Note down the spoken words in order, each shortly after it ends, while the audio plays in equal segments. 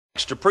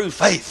snakes to prove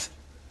faith.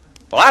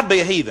 Well, I'd be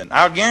a heathen,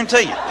 I'll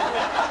guarantee you.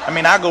 I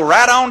mean, I'll go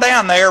right on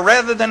down there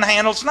rather than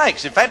handle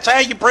snakes. If that's how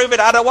you prove it,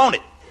 I don't want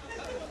it.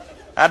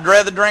 I'd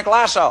rather drink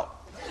Lysol.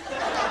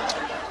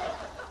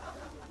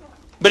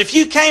 But if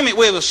you came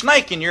with a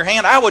snake in your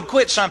hand, I would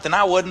quit something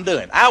I wasn't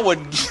doing. I would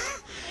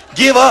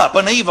give up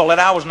an evil that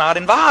I was not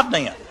involved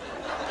in.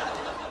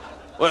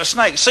 Well, a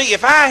snake. See,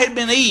 if I had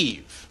been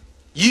Eve,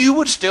 you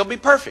would still be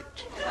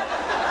perfect.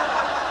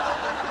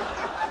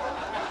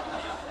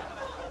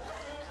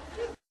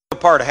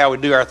 Part of how we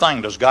do our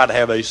thing, does God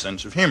have a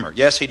sense of humor?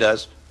 Yes, He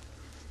does.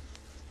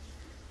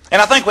 And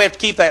I think we have to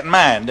keep that in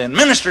mind. And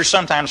ministers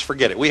sometimes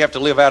forget it. We have to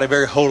live out a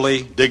very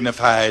holy,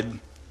 dignified,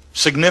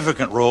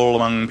 significant role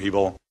among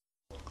people.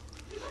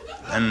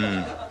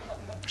 And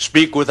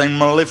speak with a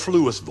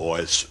mellifluous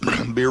voice.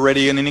 Be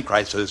ready in any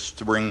crisis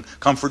to bring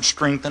comfort,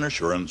 strength, and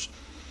assurance.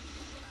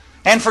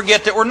 And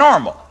forget that we're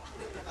normal.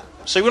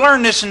 See, we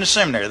learn this in the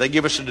seminary. They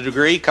give us a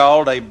degree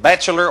called a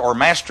Bachelor or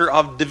Master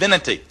of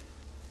Divinity.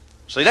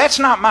 See, that's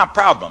not my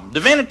problem.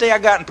 Divinity I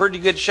got in pretty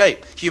good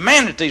shape.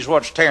 Humanity is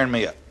what's tearing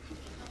me up.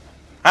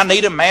 I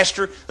need a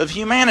master of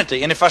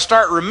humanity. And if I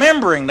start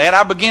remembering that,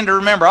 I begin to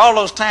remember all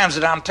those times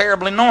that I'm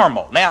terribly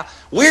normal. Now,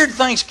 weird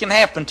things can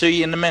happen to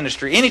you in the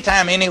ministry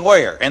anytime,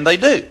 anywhere, and they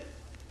do.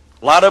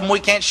 A lot of them we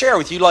can't share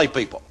with you lay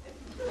people.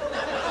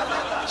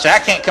 See, I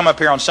can't come up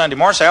here on Sunday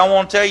morning and say, I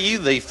want to tell you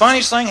the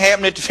funniest thing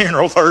happened at the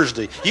funeral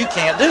Thursday. You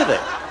can't do that.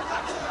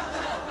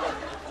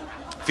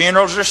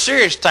 Funerals are a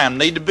serious time,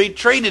 need to be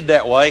treated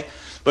that way.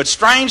 But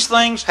strange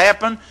things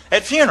happen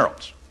at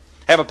funerals.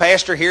 I have a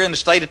pastor here in the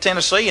state of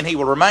Tennessee, and he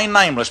will remain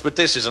nameless, but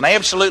this is an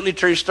absolutely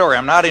true story.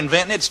 I'm not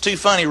inventing it. It's too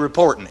funny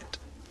reporting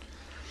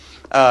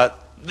it.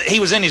 He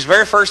was in his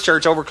very first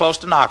church over close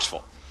to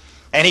Knoxville.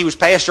 And he was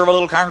pastor of a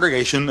little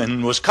congregation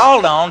and was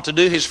called on to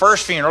do his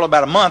first funeral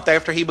about a month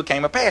after he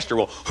became a pastor.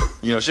 Well,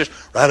 you know, it's just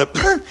right up,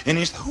 and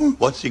he's,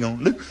 what's he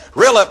going to do?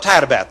 Real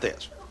uptight about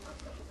this.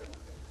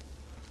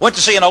 Went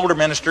to see an older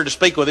minister to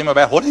speak with him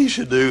about what he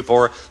should do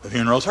for the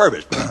funeral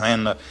service.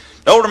 And the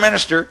older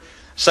minister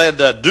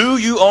said, do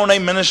you own a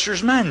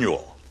minister's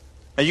manual?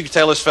 And you could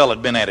tell this fellow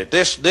had been at it.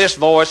 This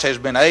voice has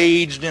been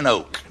aged in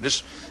oak.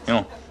 This, you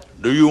know,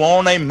 do you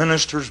own a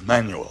minister's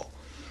manual?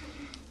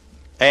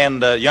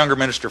 And the younger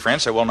minister friend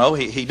said, well, no,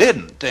 he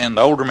didn't. And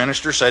the older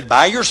minister said,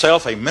 buy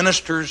yourself a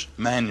minister's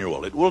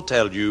manual. It will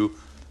tell you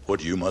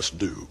what you must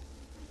do.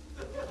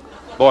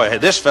 Boy,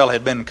 this fellow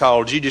had been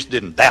called, you just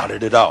didn't doubt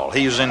it at all.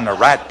 He was in the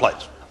right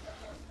place.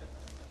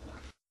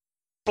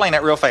 Explain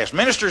that real fast.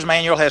 Minister's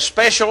manual has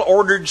special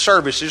ordered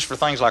services for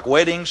things like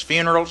weddings,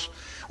 funerals,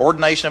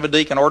 ordination of a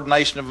deacon,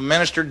 ordination of a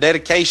minister,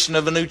 dedication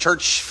of a new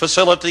church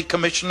facility,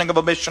 commissioning of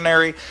a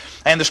missionary,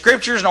 and the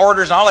scriptures and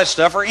orders and all that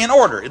stuff are in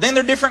order. Then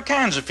there are different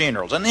kinds of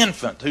funerals. An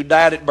infant who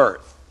died at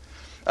birth,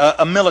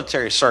 a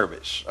military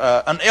service,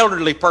 an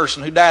elderly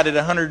person who died at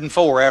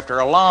 104 after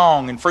a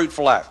long and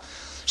fruitful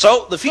life.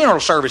 So the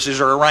funeral services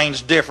are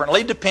arranged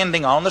differently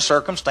depending on the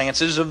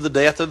circumstances of the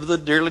death of the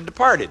dearly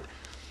departed.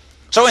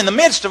 So in the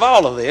midst of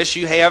all of this,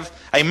 you have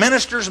a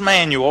minister's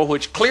manual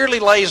which clearly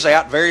lays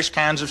out various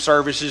kinds of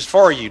services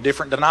for you.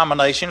 Different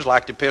denominations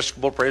like the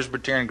Episcopal,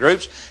 Presbyterian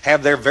groups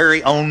have their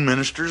very own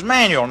minister's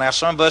manual. Now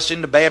some of us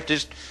in the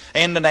Baptist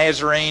and the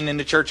Nazarene and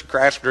the Church of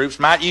Christ groups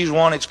might use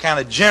one that's kind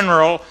of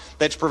general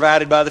that's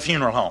provided by the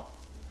funeral home.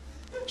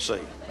 See,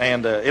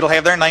 and it'll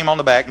have their name on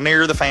the back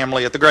near the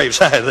family at the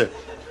graveside there.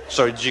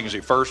 So as you can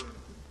see, First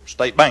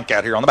State Bank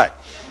out here on the back.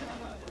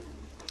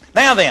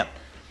 Now then,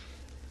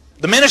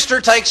 the minister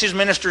takes his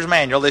minister's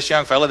manual, this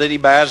young fellow that he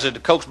buys at the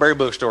Cokesbury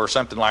bookstore or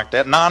something like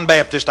that,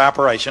 non-Baptist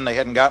operation, they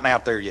hadn't gotten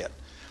out there yet.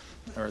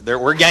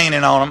 We're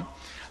gaining on them.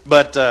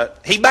 But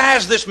he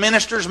buys this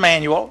minister's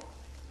manual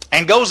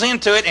and goes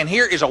into it, and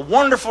here is a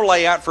wonderful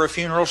layout for a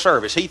funeral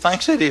service. He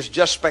thinks it is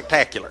just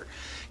spectacular.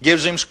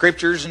 Gives him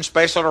scriptures and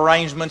special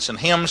arrangements and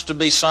hymns to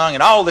be sung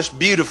and all this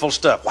beautiful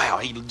stuff. Wow,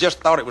 he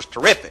just thought it was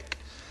terrific.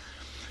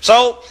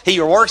 So he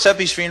works up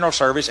his funeral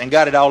service and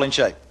got it all in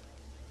shape.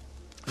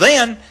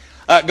 Then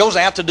goes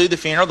out to do the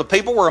funeral. The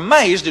people were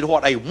amazed at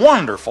what a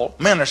wonderful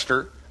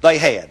minister they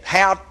had.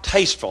 How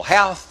tasteful,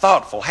 how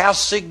thoughtful, how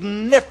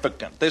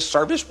significant this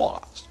service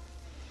was.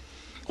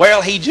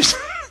 Well, he just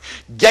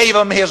gave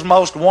them his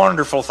most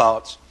wonderful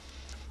thoughts.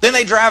 Then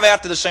they drive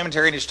out to the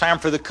cemetery, and it's time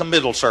for the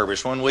committal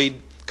service, when we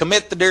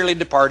commit the dearly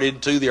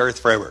departed to the earth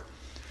forever.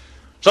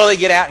 So they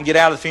get out of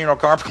the funeral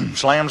car,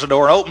 slams the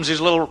door, and opens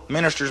his little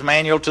minister's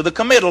manual to the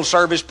committal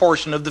service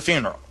portion of the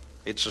funeral.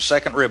 It's the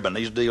second ribbon.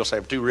 These deals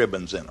have 2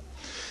 ribbons in them.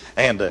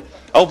 And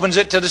opens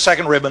it to the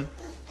second ribbon.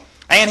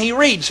 And he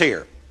reads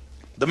here,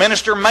 the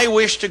minister may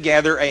wish to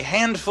gather a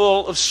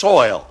handful of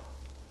soil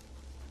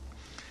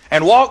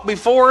and walk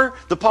before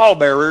the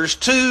pallbearers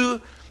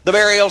to the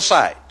burial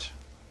site,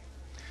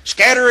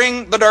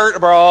 scattering the dirt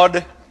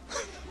abroad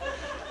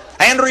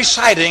and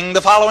reciting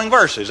the following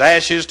verses.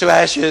 Ashes to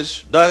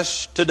ashes,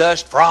 dust to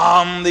dust,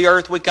 from the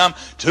earth we come,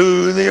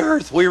 to the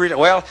earth we return.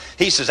 Well,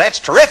 he says, that's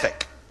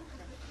terrific.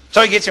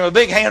 So he gets him a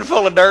big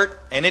handful of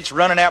dirt, and it's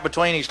running out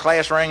between his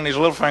class ring and his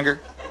little finger.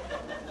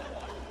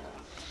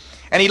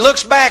 And he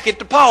looks back at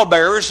the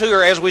pallbearers who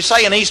are, as we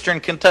say in eastern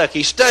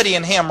Kentucky,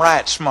 studying him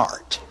right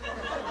smart.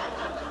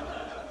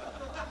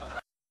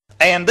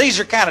 And these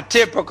are kind of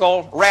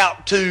typical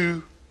Route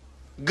 2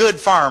 good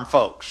farm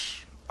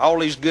folks. All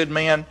these good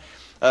men,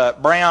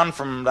 brown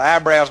from the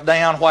eyebrows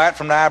down, white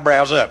from the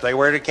eyebrows up. They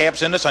wear their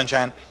caps in the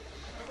sunshine.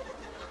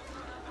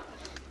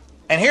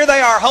 And here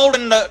they are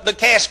holding the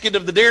casket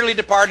of the dearly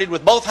departed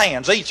with both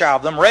hands, each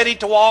of them, ready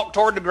to walk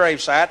toward the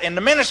gravesite. And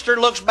the minister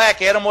looks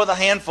back at them with a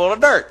handful of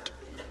dirt.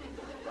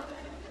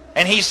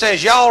 And he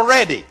says, y'all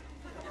ready?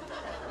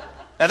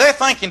 Now they're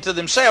thinking to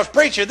themselves,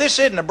 preacher, this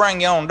isn't a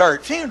bring your own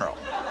dirt funeral.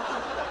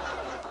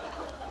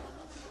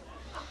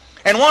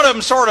 And one of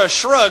them sort of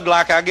shrugged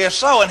like, I guess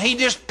so, and he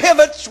just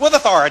pivots with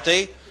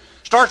authority,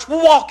 starts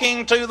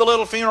walking to the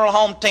little funeral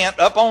home tent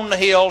up on the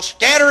hill,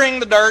 scattering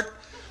the dirt,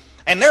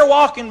 and they're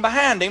walking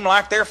behind him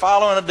like they're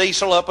following a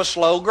diesel up a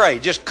slow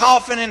grade, just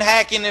coughing and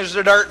hacking as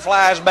the dirt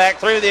flies back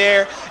through the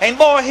air. And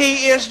boy,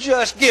 he is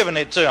just giving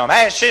it to them.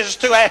 Ashes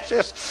to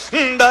ashes,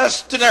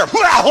 dust to dirt.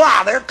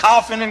 They're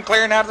coughing and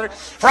clearing out of there.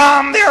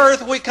 From the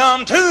earth we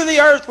come, to the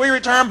earth we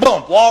return.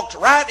 Boom, walked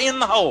right in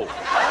the hole.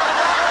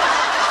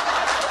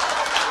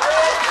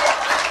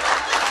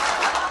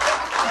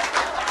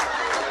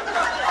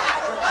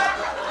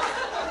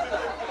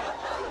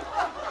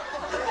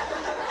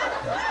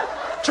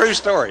 True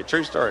story,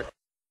 true story.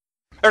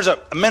 There's a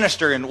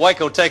minister in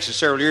Waco, Texas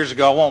several years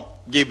ago. I won't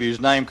give you his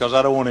name because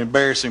I don't want to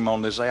embarrass him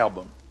on this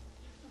album.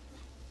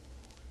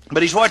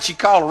 But he's what you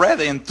call a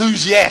rather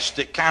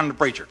enthusiastic kind of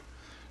preacher.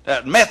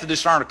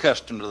 Methodists aren't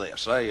accustomed to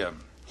this. They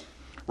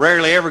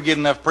rarely ever get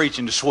enough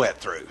preaching to sweat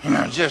through. You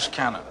know, just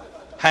kind of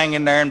hang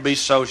in there and be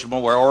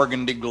sociable, wear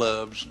organdy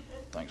gloves and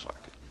things like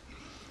that.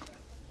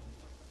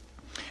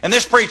 And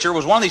this preacher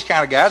was one of these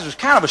kind of guys. He was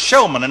kind of a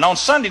showman. And on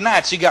Sunday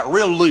nights, he got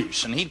real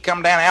loose. And he'd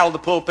come down out of the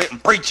pulpit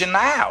and preach in the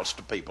aisles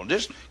to people.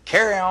 Just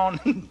carry on.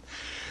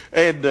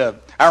 And I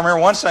remember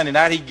one Sunday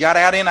night, he got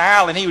out in the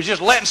aisle and he was just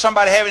letting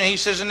somebody have it. And he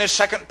says in this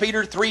 2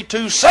 Peter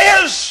 3:2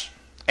 says,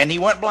 and he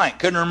went blank.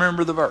 Couldn't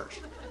remember the verse.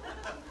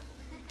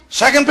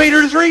 2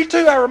 Peter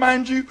 3:2, I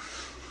remind you.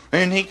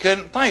 And he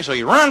couldn't think. So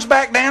he runs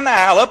back down the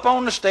aisle, up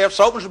on the steps,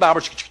 opens the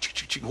Bible,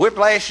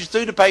 whiplashes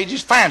through the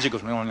pages, finds it,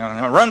 goes,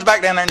 runs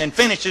back down there, and then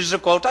finishes the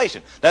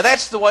quotation. Now,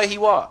 that's the way he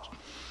was.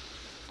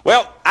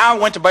 Well, I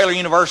went to Baylor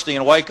University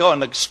in Waco,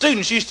 and the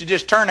students used to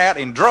just turn out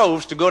in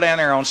droves to go down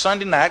there on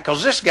Sunday night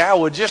because this guy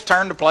would just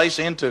turn the place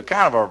into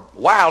kind of a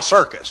wild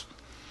circus.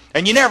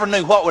 And you never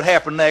knew what would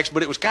happen next,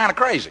 but it was kind of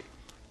crazy.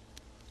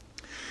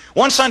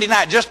 One Sunday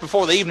night, just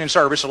before the evening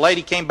service, a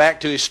lady came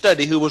back to his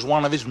study who was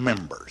one of his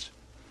members.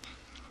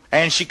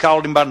 And she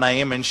called him by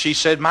name, and she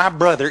said, my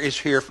brother is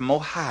here from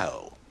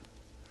Ohio,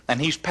 and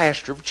he's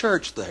pastor of a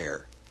church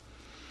there.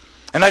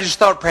 And I just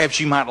thought perhaps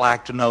you might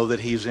like to know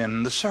that he's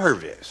in the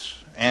service.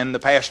 And the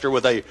pastor,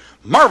 with a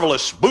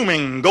marvelous,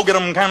 booming,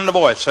 go-get-em kind of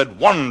voice, said,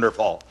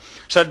 wonderful.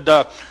 Said,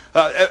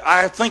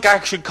 I think I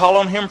should call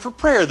on him for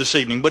prayer this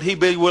evening. Would he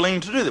be willing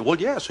to do that? Well,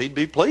 yes, he'd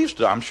be pleased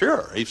to, I'm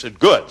sure. He said,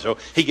 good. So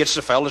he gets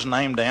the fellow's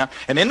name down.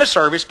 And in the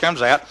service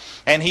comes out,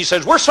 and he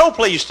says, we're so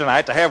pleased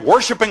tonight to have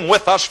worshiping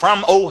with us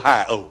from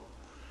Ohio.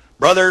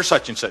 Brother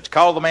such and such.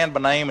 Call the man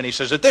by name, and he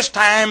says, at this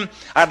time,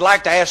 I'd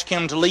like to ask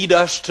him to lead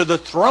us to the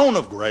throne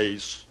of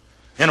grace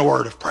in a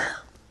word of prayer.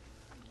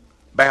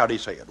 Bowed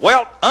his head.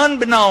 Well,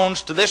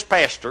 unbeknownst to this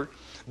pastor,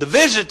 the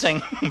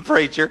visiting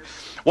preacher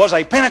was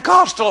a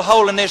Pentecostal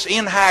holiness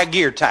in high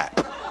gear type.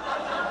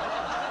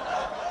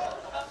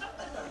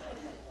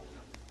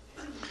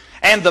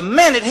 And the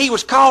minute he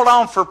was called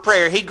on for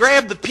prayer, he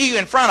grabbed the pew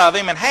in front of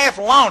him and half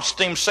launched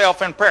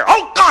himself in prayer.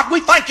 Oh, God, we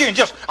thank you, and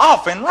just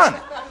off and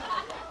running.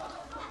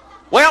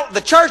 Well,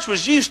 the church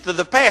was used to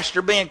the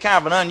pastor being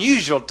kind of an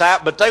unusual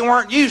type, but they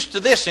weren't used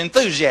to this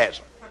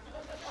enthusiasm.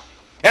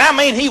 And I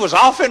mean, he was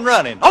off and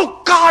running.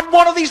 Oh, God,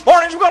 one of these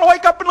mornings we're going to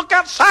wake up and look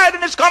outside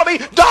and it's going to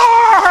be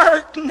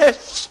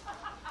darkness.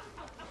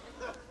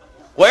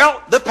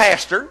 Well, the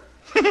pastor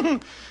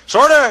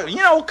sort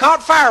of,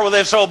 caught fire with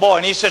this old boy,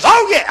 and he says,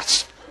 oh,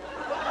 yes.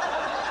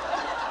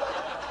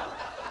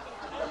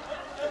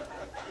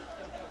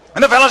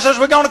 And the fellow says,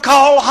 we're going to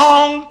call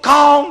Hong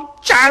Kong,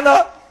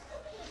 China.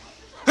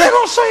 They're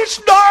going to say it's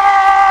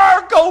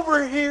dark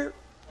over here.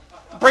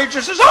 The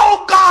preacher says,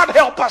 oh, God,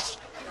 help us.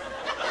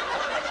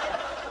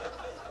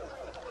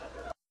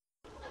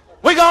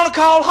 We're going to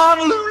call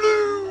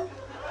Honolulu.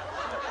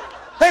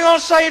 They're going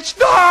to say it's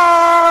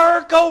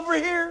dark over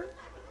here.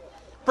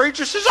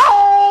 Preacher says,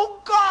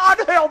 oh, God,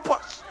 help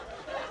us.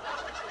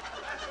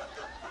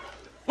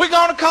 We're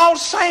going to call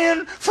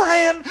San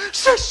Francisco.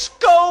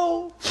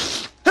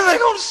 And they're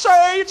going to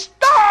say it's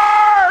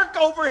dark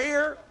over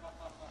here.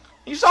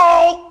 He says,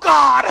 oh,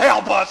 God,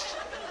 help us.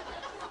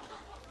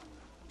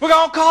 We're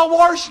going to call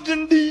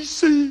Washington,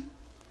 D.C.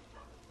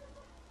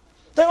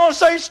 They're going to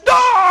say it's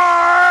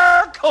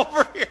dark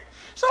over here.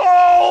 So,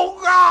 oh,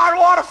 God,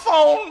 what a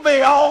phone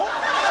bill.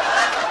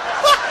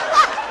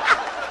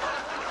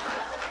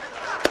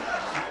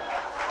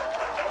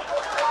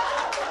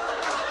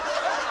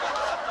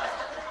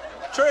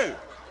 True.